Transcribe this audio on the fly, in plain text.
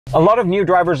A lot of new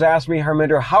drivers ask me,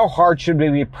 Harminder, how hard should we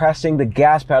be pressing the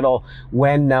gas pedal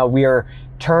when we are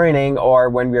turning or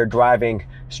when we are driving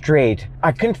straight?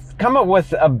 I couldn't come up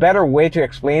with a better way to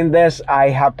explain this. I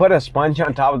have put a sponge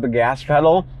on top of the gas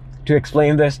pedal to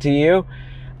explain this to you.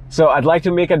 So I'd like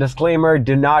to make a disclaimer.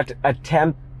 Do not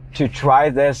attempt to try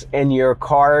this in your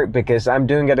car because I'm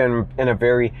doing it in a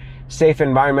very safe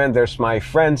environment. There's my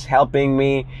friends helping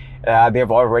me. They've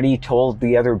already told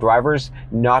the other drivers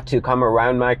not to come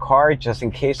around my car just in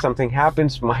case something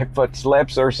happens, my foot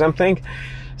slips or something.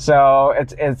 So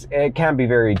it can be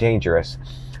very dangerous.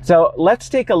 So let's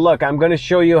take a look. I'm going to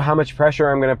show you how much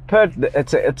pressure I'm going to put.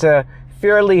 It's a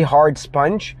fairly hard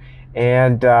sponge,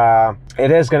 and it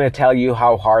is going to tell you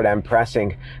how hard I'm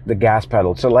pressing the gas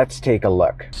pedal. So let's take a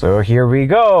look. So here we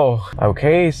go.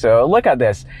 Okay, so look at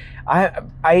this.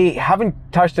 I haven't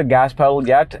touched the gas pedal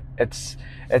yet.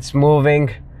 It's moving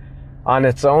on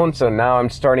its own. So now I'm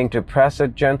starting to press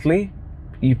it gently.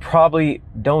 You probably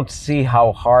don't see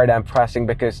how hard I'm pressing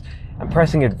because I'm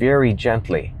pressing it very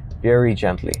gently, very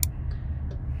gently.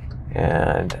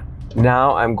 And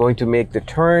now I'm going to make the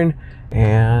turn,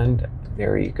 and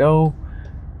there you go.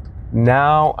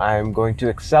 Now I'm going to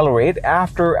accelerate.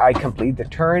 After I complete the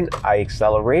turn, I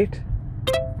accelerate.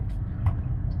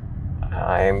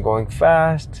 I am going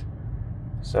fast.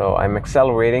 So I'm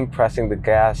accelerating, pressing the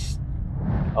gas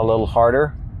a little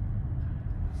harder.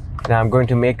 Now I'm going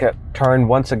to make a turn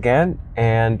once again,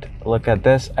 and look at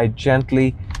this. I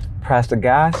gently press the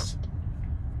gas.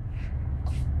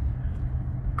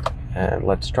 And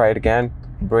let's try it again.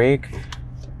 Brake,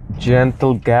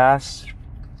 gentle gas,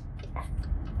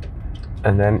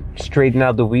 and then straighten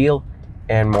out the wheel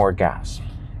and more gas.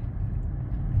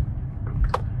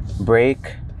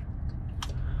 Brake,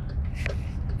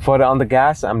 foot on the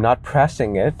gas. I'm not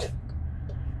pressing it.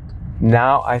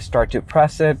 Now I start to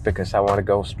press it because I want to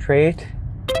go straight.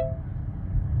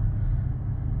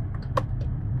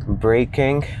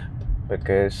 Braking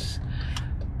because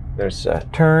there's a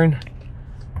turn.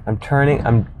 I'm turning.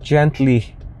 I'm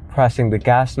gently pressing the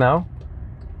gas now,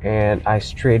 and I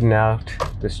straighten out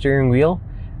the steering wheel.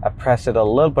 I press it a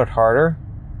little bit harder.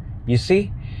 You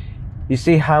see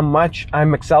how much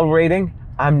I'm accelerating?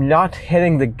 I'm not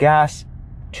hitting the gas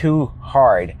too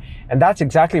hard, and that's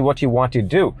exactly what you want to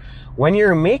do. When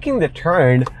you're making the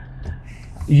turn,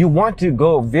 you want to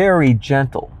go very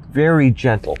gentle, very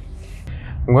gentle.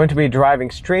 I'm going to be driving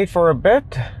straight for a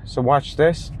bit, so watch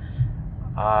this.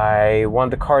 I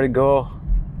want the car to go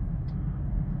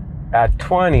at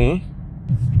 20,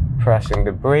 pressing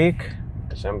the brake,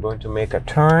 so I'm going to make a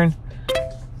turn.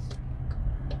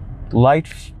 Light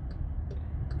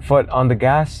foot on the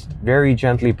gas, very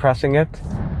gently pressing it.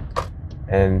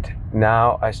 And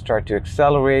now I start to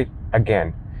accelerate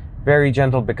again. Very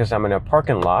gentle because I'm in a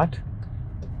parking lot.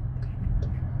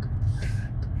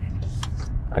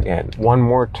 Again, one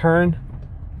more turn.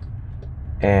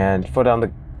 And foot on the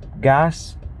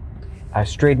gas. I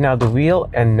straighten out the wheel,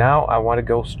 and now I want to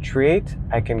go straight.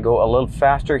 I can go a little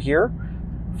faster here.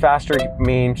 Faster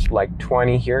means like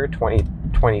 20 here, 20,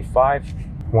 25.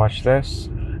 Watch this.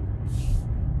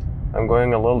 I'm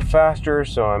going a little faster,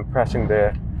 so I'm pressing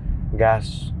the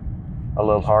gas a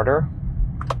little harder.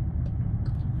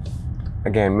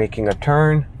 Again, making a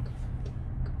turn.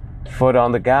 Foot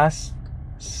on the gas,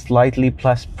 slightly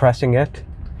plus pressing it.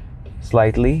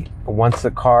 Slightly. Once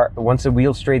the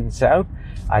wheel straightens out,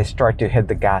 I start to hit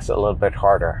the gas a little bit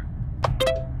harder.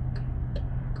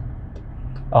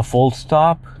 A full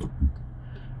stop.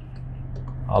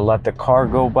 I'll let the car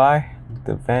go by,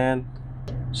 the van.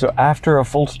 So after a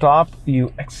full stop,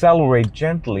 you accelerate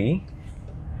gently.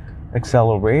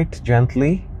 Accelerate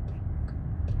gently.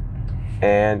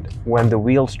 And when the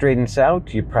wheel straightens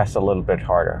out, you press a little bit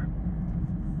harder.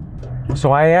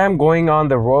 So I am going on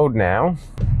the road now,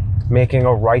 making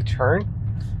a right turn,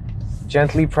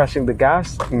 gently pressing the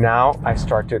gas. Now I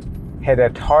start to hit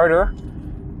it harder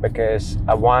because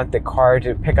I want the car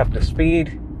to pick up the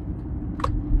speed.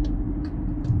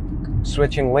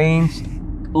 Switching lanes,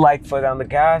 light foot on the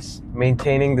gas,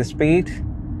 maintaining the speed.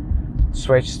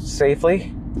 Switch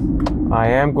safely. I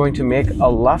am going to make a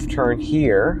left turn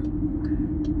here.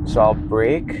 So I'll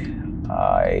brake.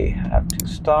 I have to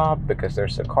stop because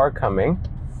there's a car coming.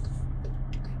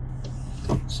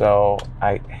 So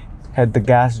I hit the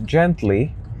gas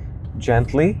gently,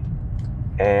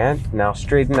 and now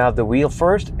straighten out the wheel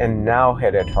first, and now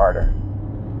hit it harder.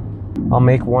 I'll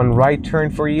make one right turn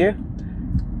for you.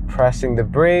 Pressing the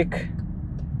brake,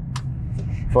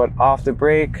 foot off the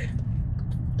brake,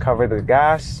 cover the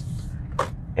gas,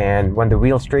 and when the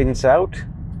wheel straightens out,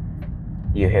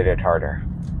 you hit it harder.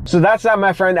 So that's that,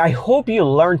 my friend. I hope you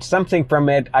learned something from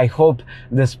it. I hope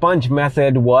the sponge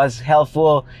method was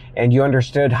helpful and you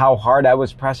understood how hard I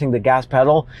was pressing the gas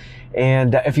pedal.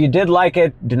 And if you did like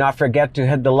it, do not forget to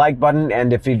hit the like button.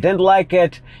 And if you didn't like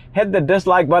it, hit the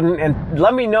dislike button and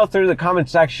let me know through the comment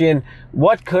section,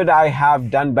 what could I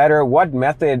have done better? What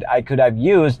method I could have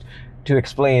used to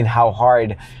explain how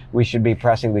hard we should be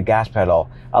pressing the gas pedal.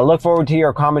 I look forward to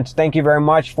your comments. Thank you very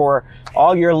much for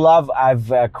all your love.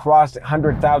 I've crossed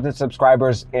 100,000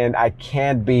 subscribers and I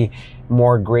can't be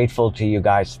more grateful to you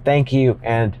guys. Thank you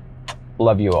and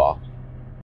love you all.